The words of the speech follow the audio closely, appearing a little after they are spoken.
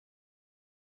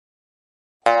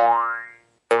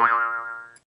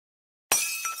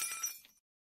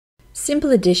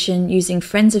Simple addition using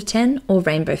friends of 10 or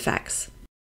rainbow facts.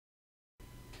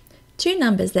 Two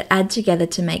numbers that add together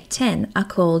to make 10 are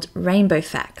called rainbow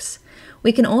facts.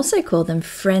 We can also call them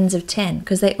friends of 10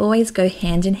 because they always go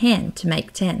hand in hand to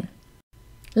make 10.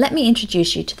 Let me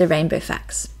introduce you to the rainbow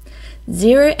facts.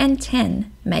 0 and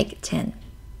 10 make 10.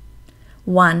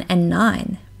 1 and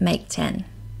 9 make 10.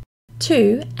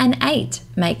 2 and 8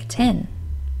 make 10.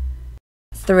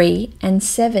 3 and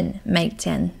 7 make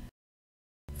 10.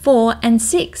 4 and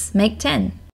 6 make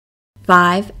 10.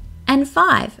 5 and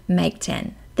 5 make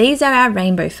 10. These are our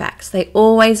rainbow facts. They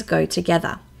always go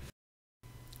together.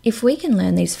 If we can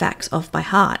learn these facts off by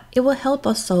heart, it will help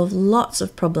us solve lots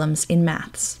of problems in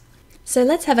maths. So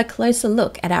let's have a closer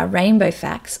look at our rainbow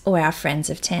facts or our friends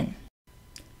of 10.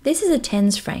 This is a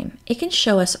tens frame. It can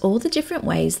show us all the different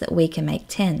ways that we can make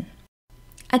 10.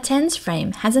 A tens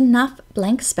frame has enough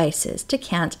blank spaces to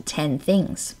count 10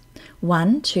 things.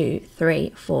 1, 2, 3,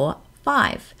 4,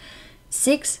 5,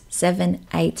 6, 7,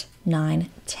 8, 9,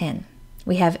 10.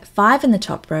 We have 5 in the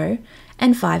top row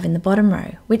and 5 in the bottom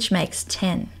row, which makes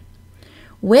 10.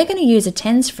 We're going to use a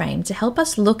tens frame to help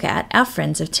us look at our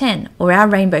friends of 10 or our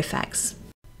rainbow facts.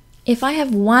 If I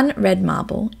have 1 red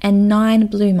marble and 9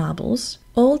 blue marbles,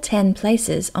 all 10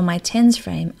 places on my tens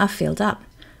frame are filled up.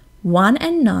 1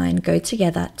 and 9 go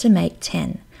together to make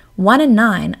 10. 1 and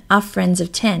 9 are friends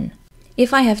of 10.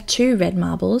 If I have 2 red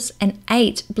marbles and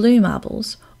 8 blue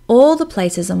marbles, all the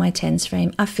places on my tens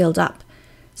frame are filled up.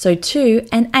 So 2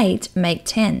 and 8 make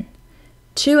 10.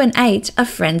 2 and 8 are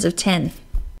friends of 10.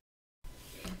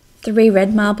 3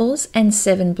 red marbles and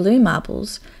 7 blue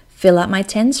marbles fill up my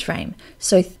tens frame,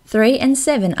 so 3 and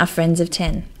 7 are friends of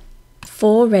 10.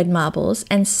 4 red marbles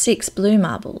and 6 blue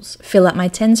marbles fill up my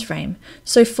tens frame,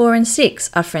 so 4 and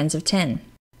 6 are friends of 10.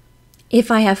 If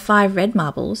I have 5 red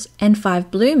marbles and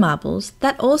 5 blue marbles,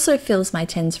 that also fills my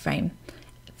tens frame.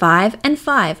 5 and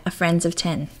 5 are friends of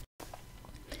 10.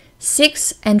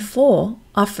 6 and 4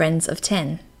 are friends of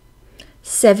 10.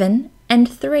 7 and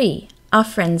 3 are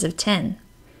friends of 10.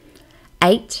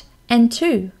 8 and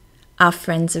 2 are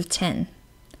friends of 10.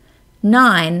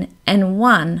 9 and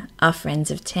 1 are friends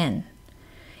of 10.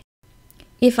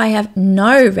 If I have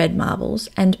no red marbles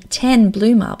and 10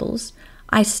 blue marbles,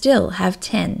 I still have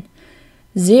 10.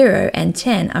 0 and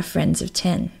 10 are friends of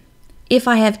 10. If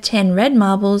I have 10 red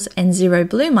marbles and 0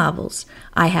 blue marbles,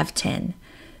 I have 10.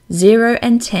 0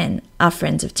 and 10 are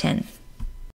friends of 10.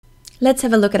 Let's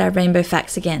have a look at our rainbow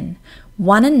facts again.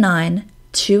 1 and 9,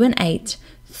 2 and 8,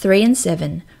 3 and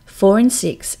 7, 4 and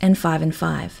 6, and 5 and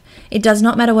 5. It does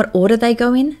not matter what order they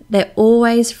go in, they're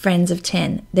always friends of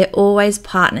 10. They're always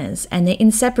partners and they're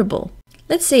inseparable.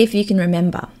 Let's see if you can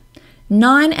remember.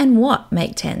 9 and what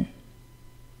make 10?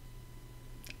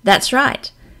 That's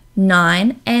right.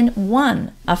 9 and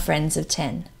 1 are friends of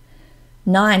 10.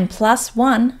 9 plus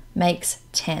 1 makes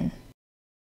 10.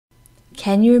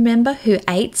 Can you remember who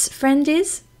 8's friend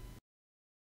is?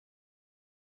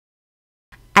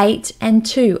 8 and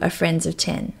 2 are friends of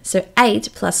 10, so 8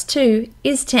 plus 2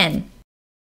 is 10.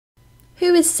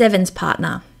 Who is 7's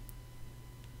partner?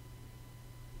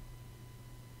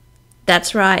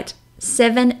 That's right,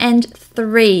 7 and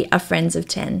 3 are friends of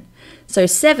 10, so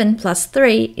 7 plus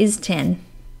 3 is 10.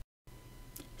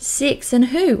 6 and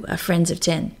who are friends of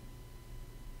 10?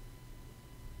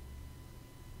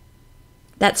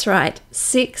 That's right,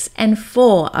 6 and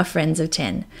 4 are friends of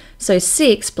 10, so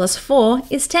 6 plus 4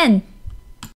 is 10.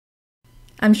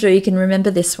 I'm sure you can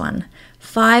remember this one.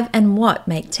 5 and what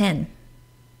make 10?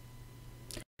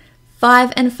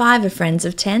 5 and 5 are friends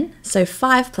of 10, so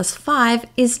 5 plus 5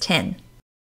 is 10.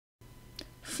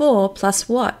 4 plus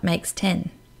what makes 10?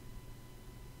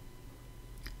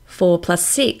 4 plus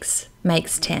 6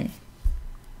 makes 10.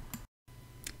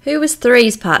 Who was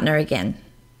 3's partner again?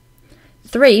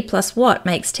 3 plus what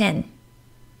makes 10?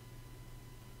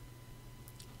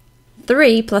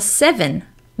 3 plus 7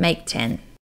 make 10.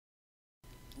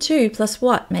 2 plus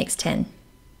what makes 10?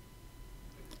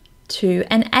 2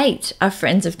 and 8 are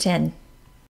friends of 10.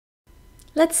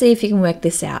 Let's see if you can work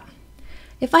this out.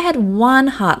 If I had 1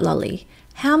 heart lolly,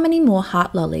 how many more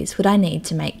heart lollies would I need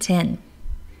to make 10?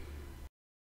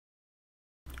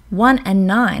 1 and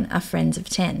 9 are friends of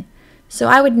 10, so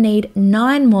I would need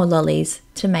 9 more lollies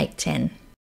to make 10.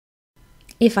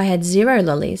 If I had 0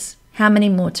 lollies, how many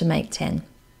more to make 10?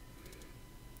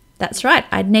 That's right,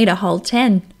 I'd need a whole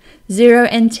 10. 0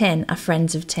 and 10 are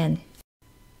friends of 10.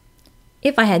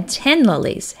 If I had 10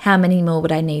 lollies, how many more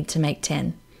would I need to make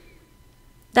 10?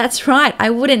 That's right, I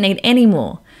wouldn't need any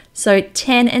more. So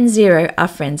 10 and 0 are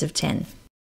friends of 10.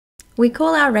 We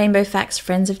call our rainbow facts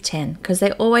friends of 10 because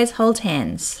they always hold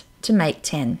hands to make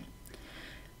 10.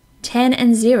 10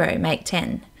 and 0 make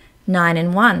 10. 9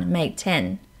 and 1 make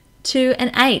 10. 2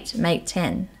 and 8 make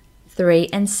 10. 3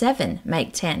 and 7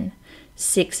 make 10.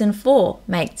 6 and 4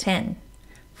 make 10.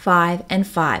 5 and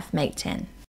 5 make 10.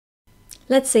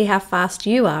 Let's see how fast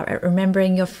you are at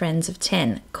remembering your friends of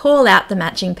 10. Call out the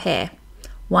matching pair.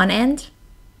 1 end,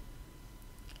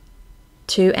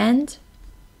 2 end,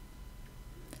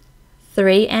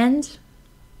 3 end,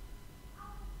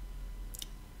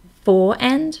 4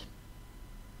 end,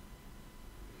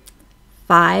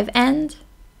 5 end,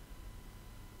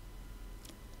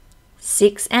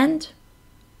 6 end,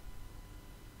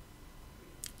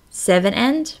 7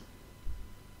 end,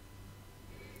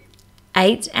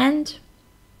 8 end,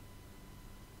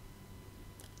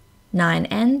 9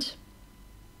 end.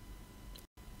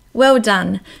 Well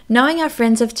done! Knowing our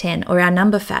friends of 10 or our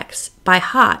number facts by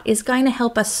heart is going to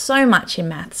help us so much in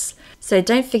maths, so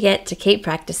don't forget to keep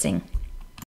practicing.